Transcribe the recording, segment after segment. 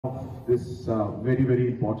of this very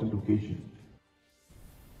important occasion.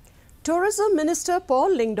 Tourism Minister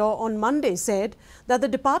Paul Lyngdoh on Monday said that the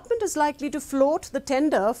department is likely to float the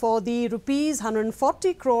tender for the Rs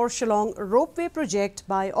 140 crore Shillong Ropeway project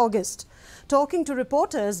by August. Talking to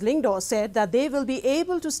reporters, Lyngdoh said that they will be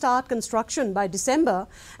able to start construction by December,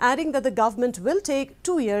 adding that the government will take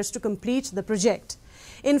 2 years to complete the project.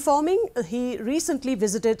 Informing he recently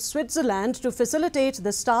visited Switzerland to facilitate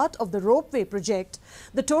the start of the Ropeway project,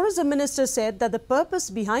 the tourism minister said that the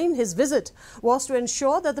purpose behind his visit was to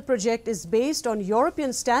ensure that the project is based on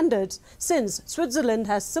European standards, since Switzerland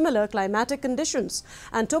has similar climatic conditions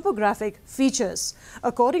and topographic features.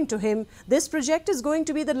 According to him, this project is going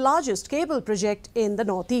to be the largest cable project in the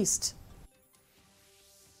Northeast.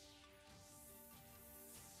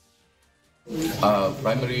 Our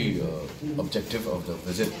primary objective of the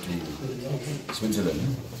visit to Switzerland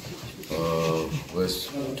was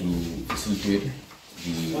to facilitate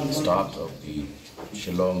the start of the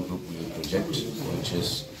Shillong Ropeway project, which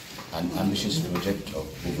is an ambitious project of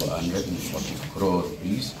over 140 crore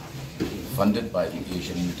rupees, funded by the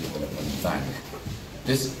Asian Development Bank.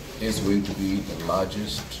 This is going to be the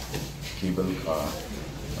largest cable car,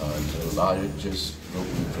 the largest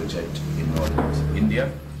Ropeway project in Northeast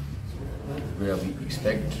India, where we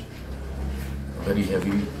expect a very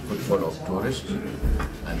heavy footfall of tourists,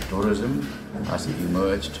 and tourism has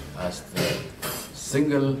emerged as the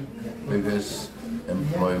single biggest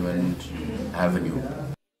employment avenue